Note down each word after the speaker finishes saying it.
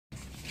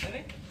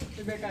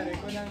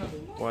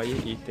Why are you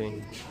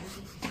eating?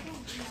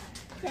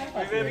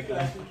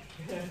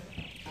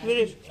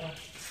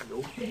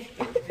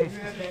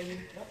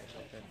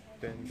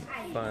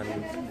 Fun.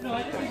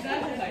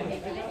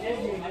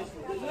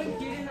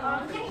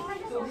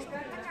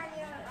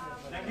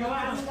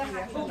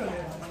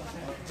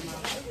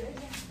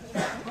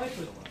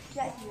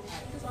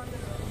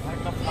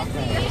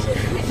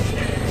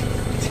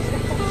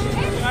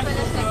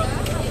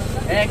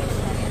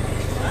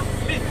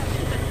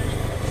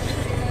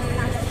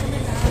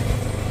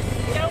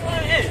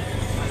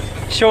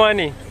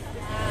 Shwani,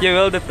 je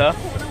wilde het toch?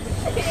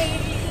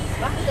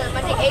 Wacht,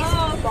 maar die eerste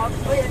box.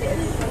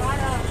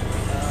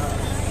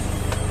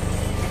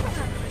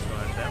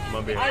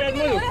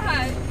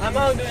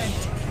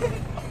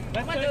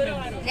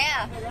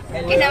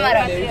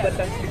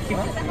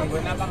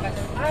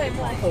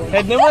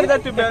 Het nummer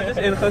dat u belt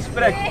is in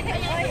gesprek. En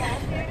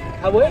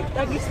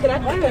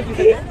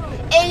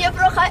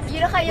jullie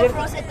gaan je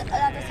vrouw laten zitten.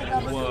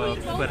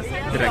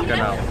 Direct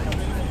kanaal.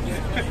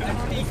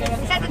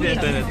 Zet het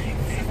niet.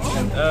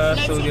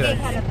 Zo direct.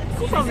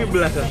 Hoe gaan we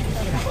belassen?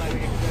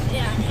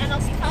 Ja, en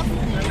als ik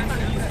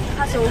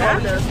ga zo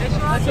houden.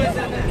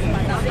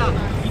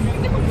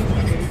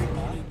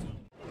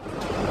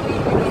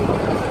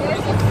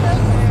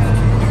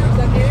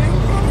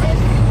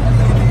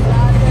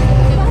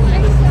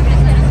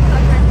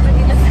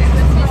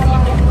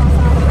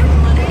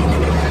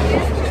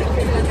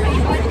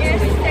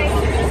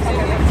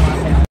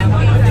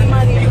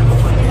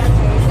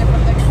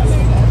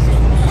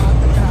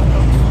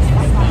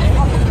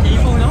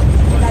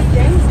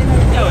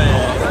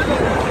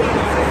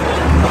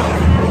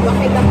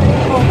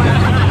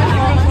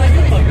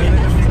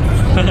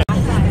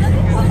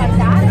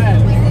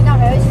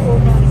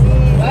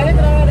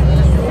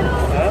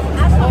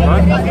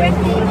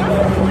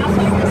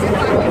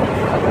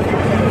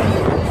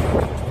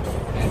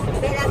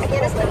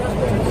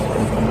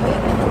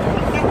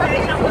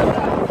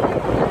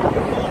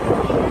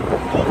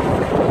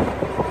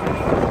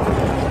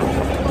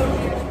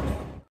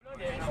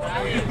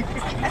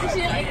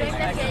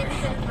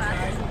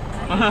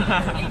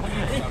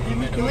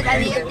 Je moet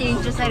alleen je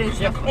teentjes erin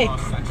stoppen.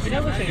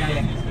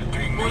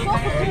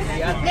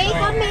 Nee,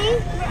 kom mee.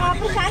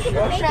 Persoonlijk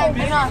moet mee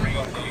komen.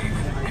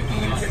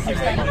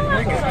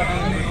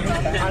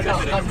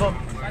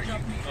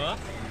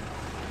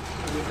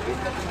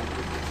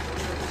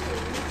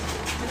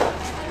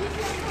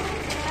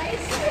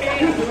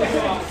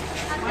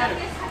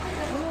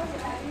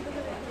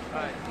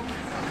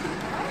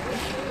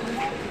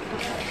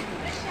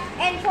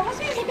 En volgens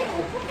mij zit ik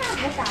opgegaan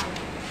bestaan.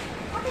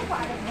 Wat ik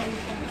wou dat ik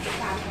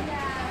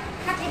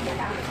gaat in de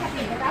taal. Gaat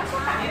in de taal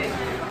bestaan.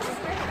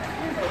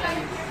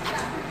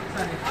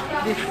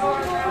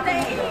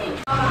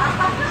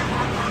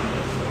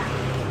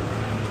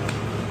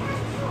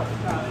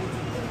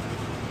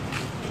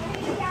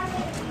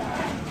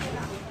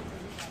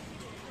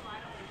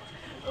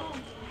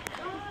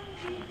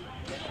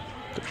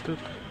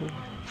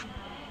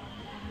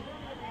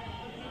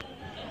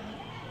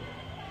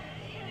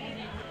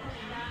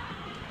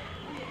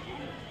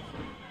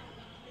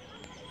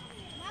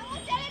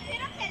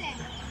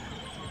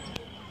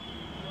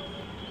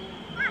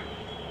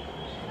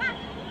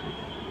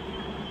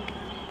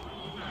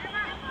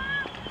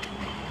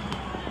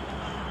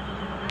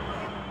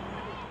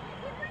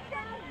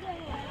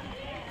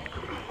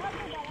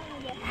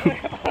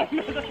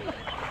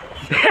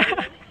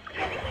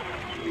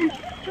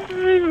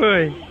 Hey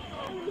boy.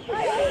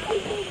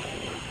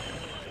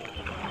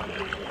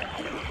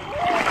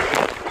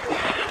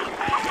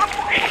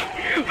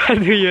 Wat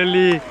doen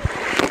jullie?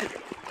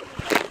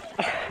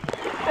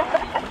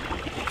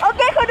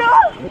 Oké, goed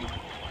doen.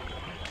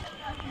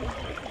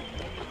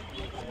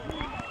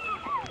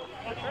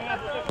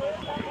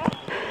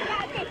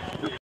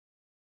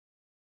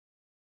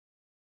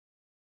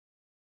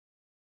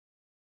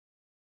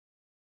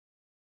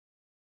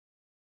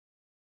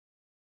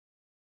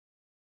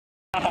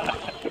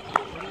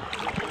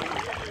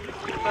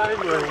 Hi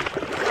boy.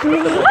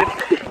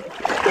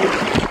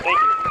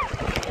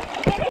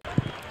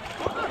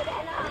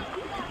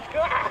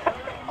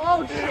 Oh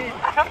shit.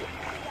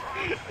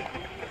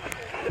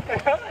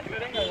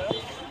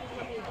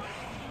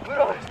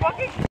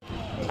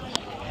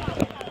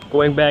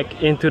 Going back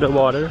into the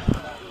water.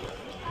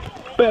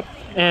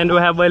 And we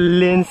have a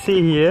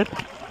Lindsay here.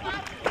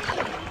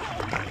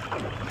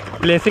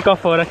 Lindsay kan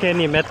vorige keer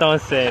niet met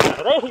ons zijn.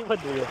 Hey, wat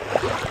doe je?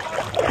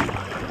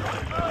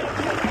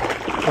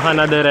 We gaan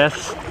naar de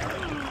rest.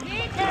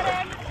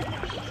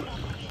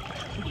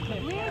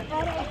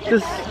 Het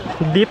is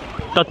diep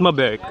tot mijn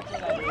buik.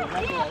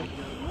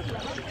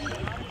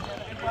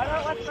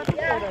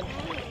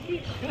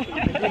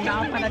 De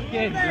naam van het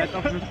kind, let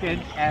op het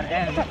kind,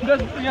 RN. Dat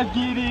is ja,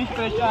 Giri,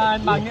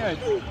 Christian, maakt niet uit.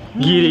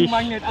 Giri.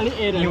 Maakt niet uit, alle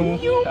Eren.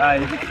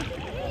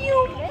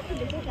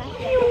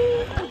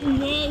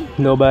 Nee.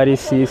 Nobody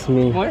sees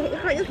me.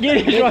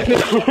 Giri is wat.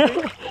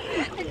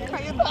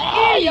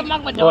 Je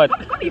mag me What?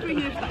 Ik kan niet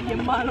hier staan, je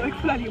malo, ik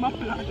sla niet maar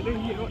platen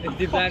hier. Is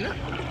dit bijna?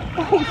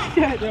 Oh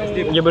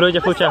shit. Je bedoelt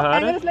je voelt je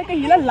haren? Het is lekker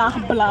hele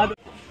laag bladen.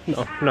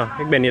 No,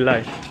 ik ben niet live.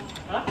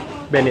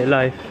 Ik ben niet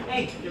live.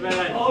 Hey, je bent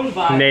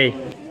live. Nee.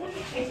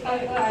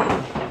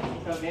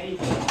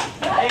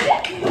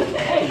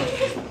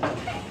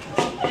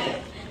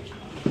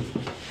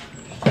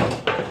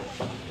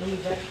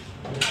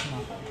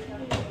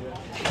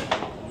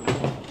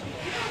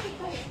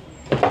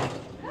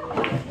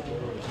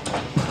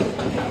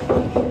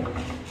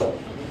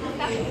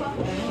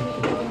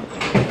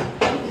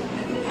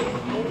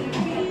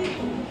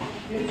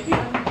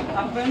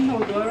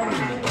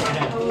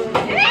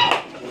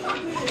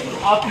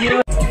 Up here.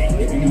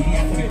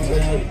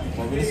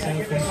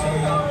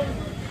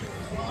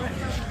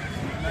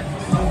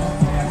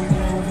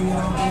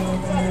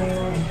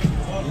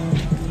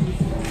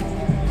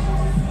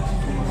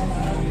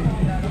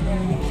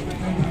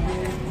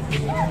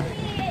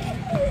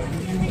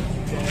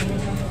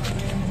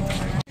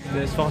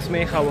 Dus volgens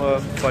mij gaan we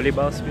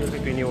volleybal spelen.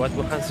 Ik weet niet wat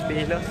we gaan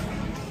spelen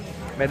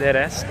met de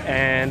rest.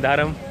 En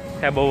daarom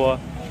hebben we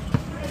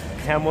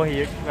hem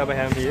hier. We hebben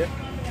hem hier.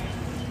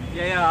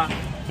 Ja.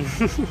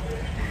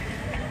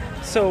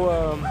 So,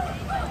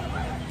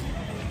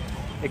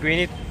 ik weet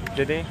niet,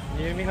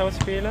 jullie gaan we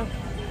spelen?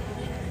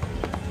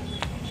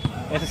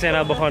 En ze zijn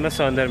al begonnen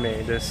zonder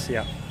mij, dus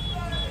ja.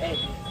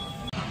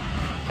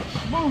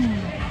 Boom.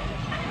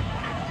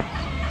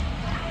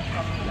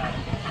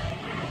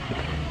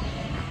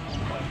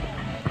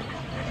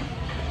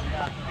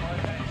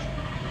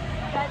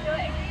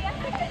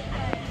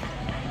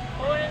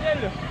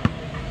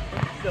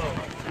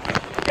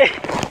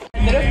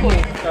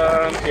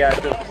 Ja,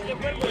 doe.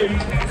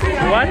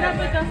 Wat?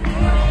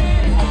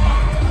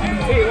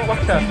 Hey,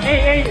 wacht even.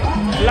 Hey,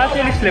 laat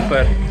jullie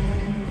slipper.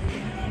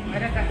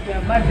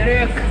 Maar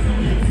druk.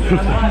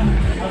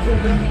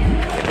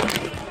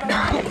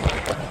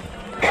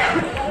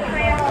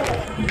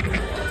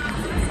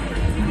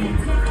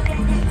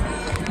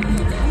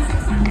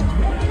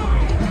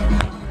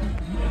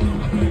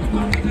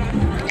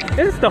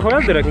 Dit is toch wel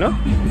druk, no?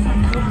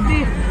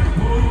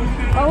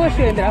 Waar was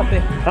je in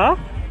drapen? Huh?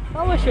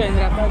 Waar was je in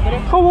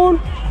drapen? Gewoon.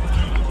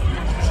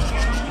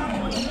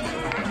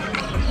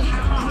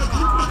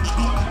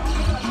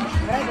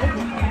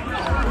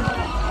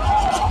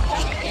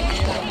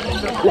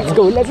 Let's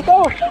go, let's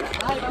go!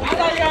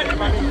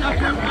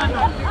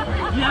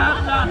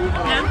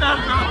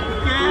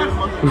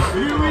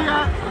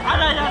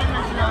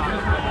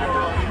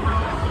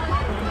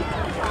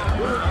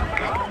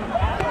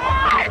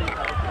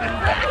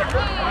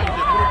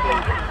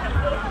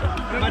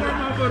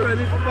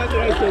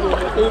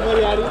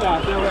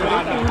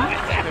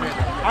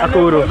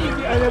 Akuro.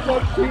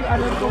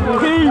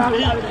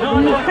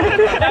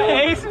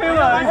 Hey,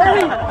 speler!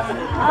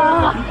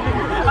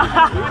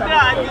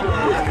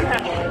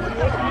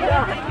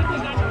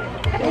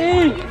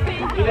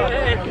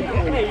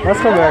 Wat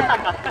is gebeurd?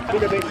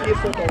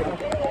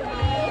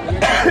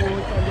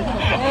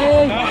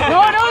 No,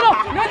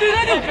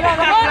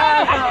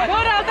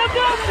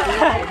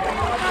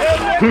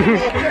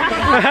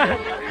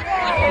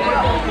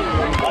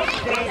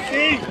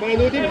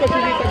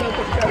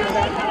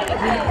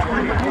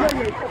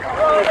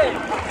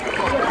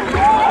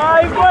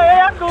 Ay, boy,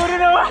 aku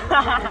naman.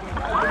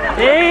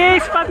 Hey,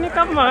 spot ni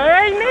kap mo.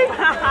 Hey, nee.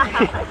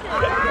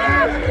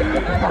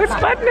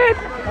 Spot net.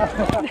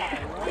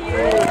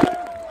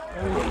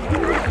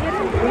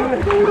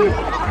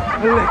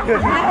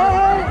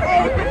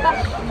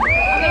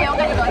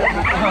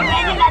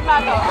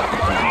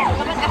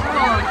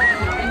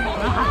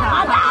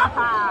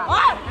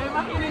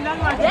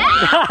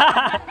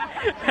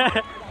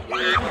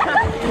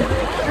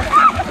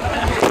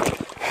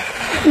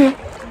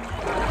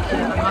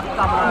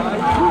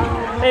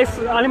 Hey,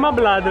 allemaal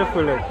bladeren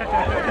voelen.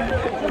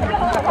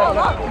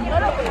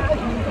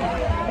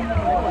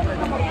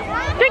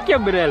 Kijk je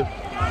bril.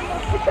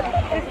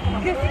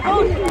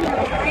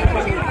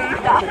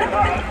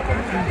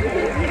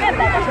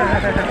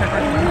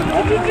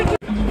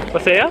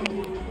 Wat zei je?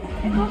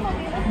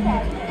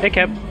 Ik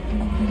heb.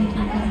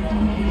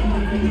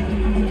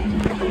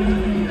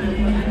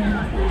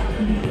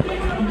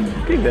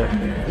 Kijk daar.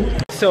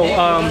 So,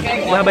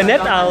 we hebben net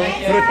al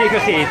roti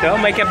gegeten,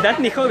 maar ik heb dat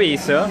niet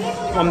gewezen,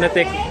 omdat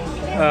ik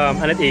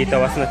aan het eten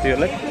was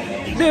natuurlijk.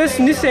 Dus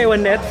nu zijn we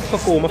net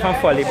gekomen van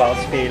volleybal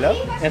spelen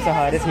en zijn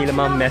haar is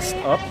helemaal messed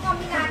up.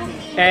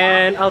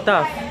 En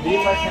Altaf,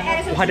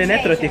 we hadden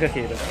net roti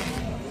gegeten.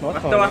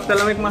 Wacht,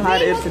 lang ik mijn haar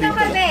eerst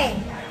rieten.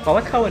 Maar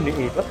wat gaan we nu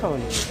eten? Wat gaan we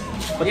nu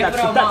eten?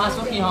 Patat.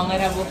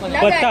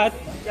 Patat.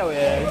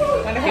 Jawel.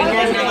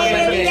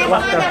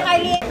 Wacht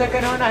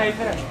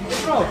even.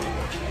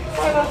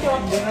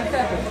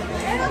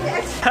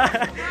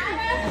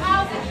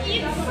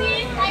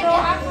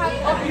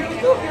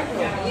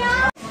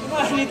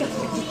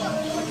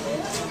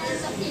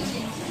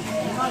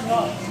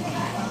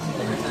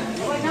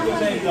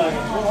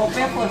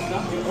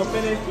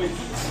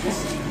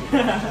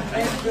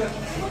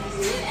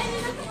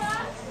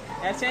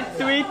 Er zijn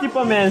twee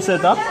typen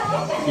mensen, toch?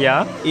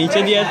 Ja.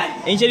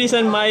 Eentje die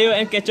zijn mayo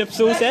en ketchup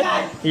saus heeft.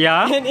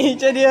 Ja. En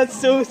eentje die het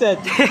saus heeft.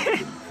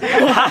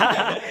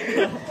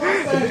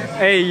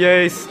 Hey,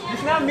 juist. Het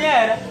is nou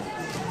meer.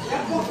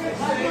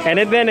 En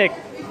dit ben ik.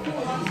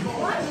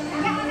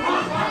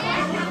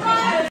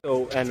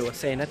 Zo, en we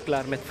zijn net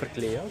klaar met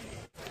verkleden.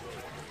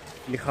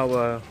 Nu gaan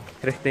we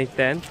richting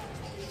tent.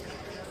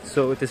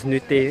 Zo, het is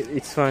nu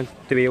iets van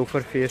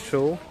 3:04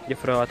 zo. Je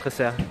vrouw had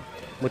gezegd,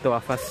 moeten we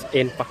alvast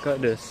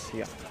inpakken, dus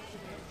ja.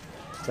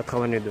 Dat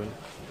gaan we nu doen.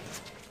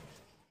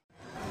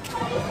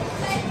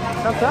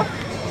 Wat dat?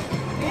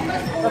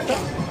 Wat dat?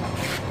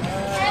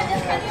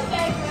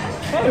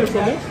 Hey,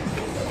 kom op.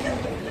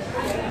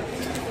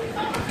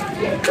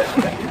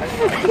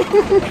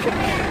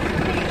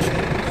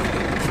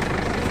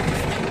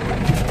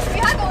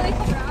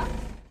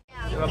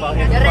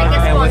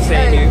 En we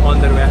zijn nu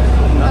onderweg.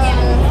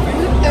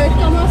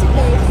 Uitkomen als ik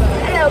thuis ben.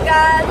 Hallo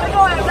guys, we're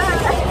going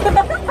back.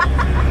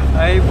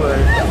 Hey boy.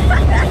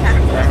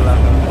 Echt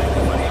lachen.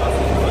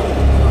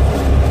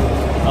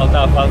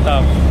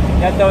 Altaf.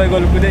 Ya tahu gue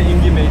lupa deh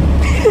inggi mate.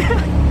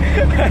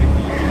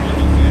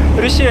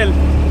 Rachel.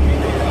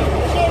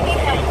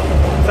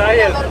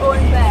 Sahil.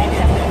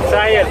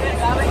 Sahil.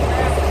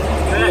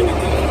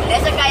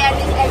 Deze kan jij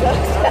niet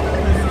Engels.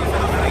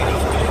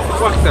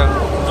 Wacht dan.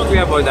 Ik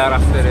heb daar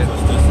achterin.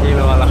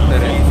 Helemaal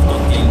achterin.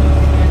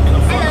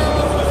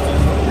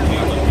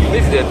 Wie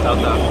is dit,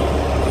 Altaf?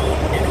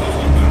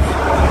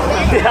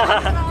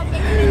 Ja.